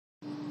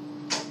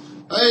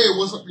Hey,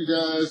 what's up, you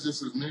guys?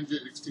 This is Ninja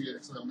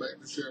XTX, and I'm back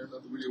to share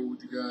another video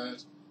with you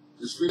guys.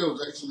 This video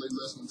is actually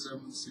lesson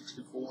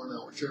 764 in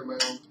our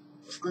Chairbound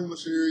Escrima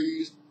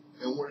series,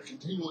 and we're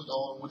continuing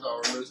on with our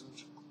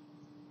lessons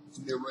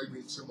in the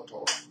Arabian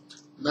Scimatar.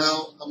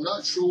 Now, I'm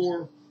not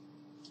sure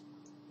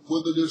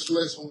whether this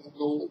lesson will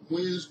go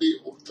Wednesday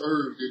or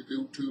Thursday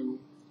due to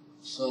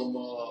some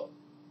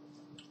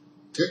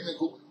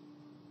technical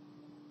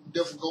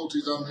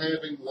difficulties I'm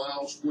having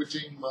while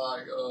switching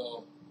my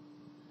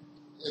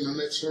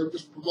internet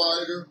service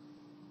provider,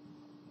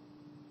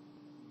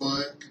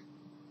 but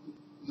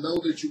know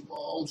that you will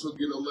also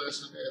get a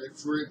lesson at a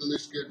regularly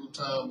scheduled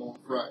time on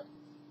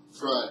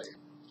Friday.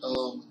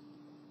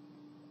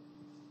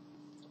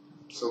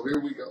 So here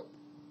we go.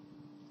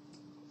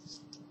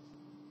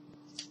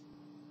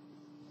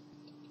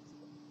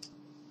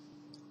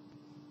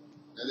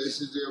 And this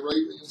is the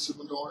Arabian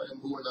Scimatar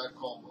and Bowie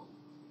combo.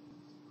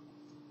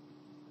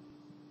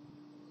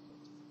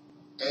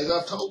 As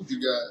I've told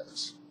you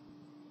guys,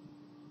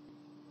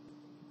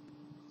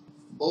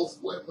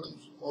 both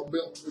weapons are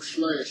built for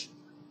slashing.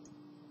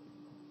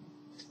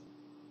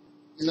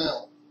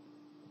 Now,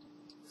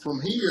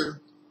 from here,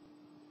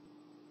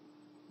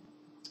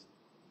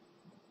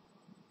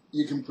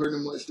 you can pretty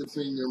much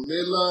defend your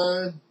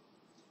midline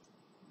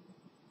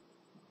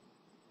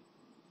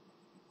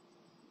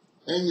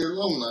and your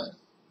low line.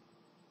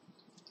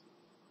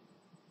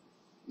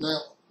 Now,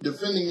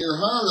 defending your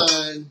high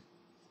line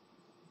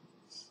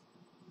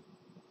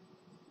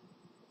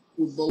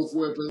with both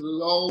weapons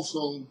is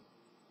also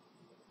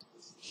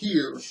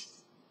here,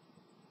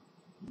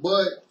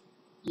 but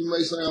you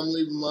may say I'm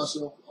leaving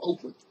myself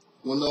open.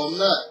 Well, no, I'm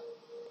not,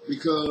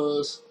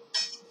 because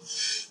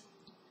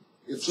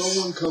if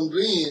someone comes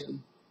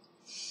in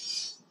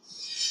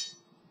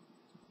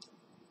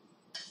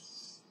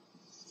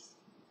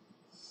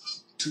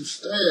to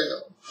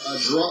stab, I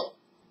drop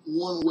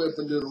one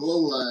weapon to the low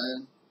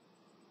line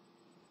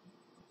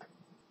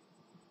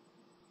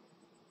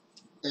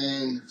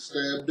and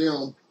stab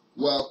them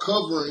while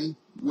covering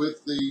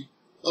with the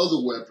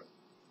other weapon,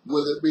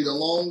 whether it be the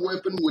long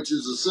weapon, which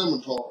is a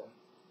scimitar,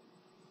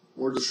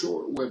 or the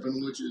short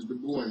weapon, which is the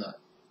Bowie knife.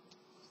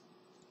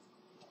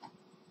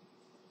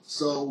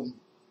 So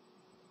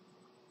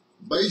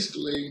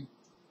basically,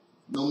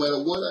 no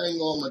matter what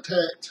angle I'm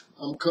attacked,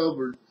 I'm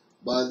covered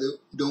by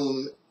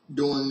doing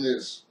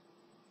this,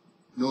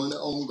 doing the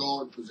on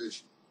guard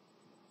position.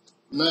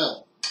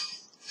 Now,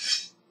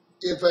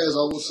 if, as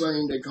I was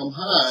saying, they come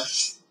high,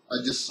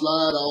 I just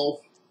slide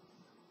off,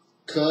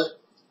 cut,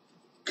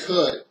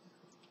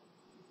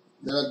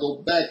 then I go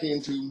back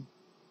into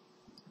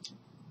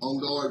on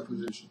guard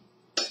position.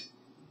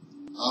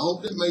 I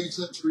hope that made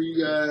sense for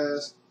you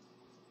guys.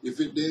 If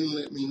it didn't,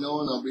 let me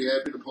know, and I'll be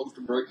happy to post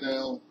a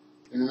breakdown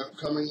in an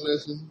upcoming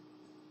lesson.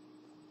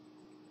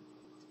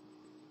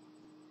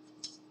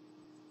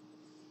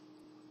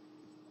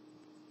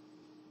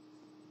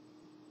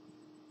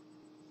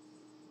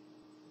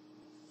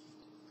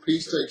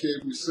 Please take care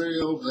of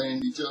yourselves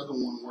and each other.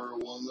 One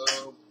world, one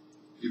love.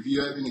 If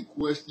you have any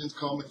questions,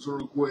 comments, or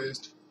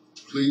requests,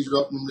 please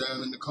drop them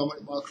down in the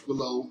comment box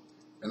below,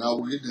 and I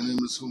will get to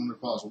them as soon as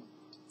possible.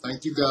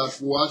 Thank you guys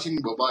for watching.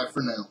 Bye-bye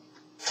for now.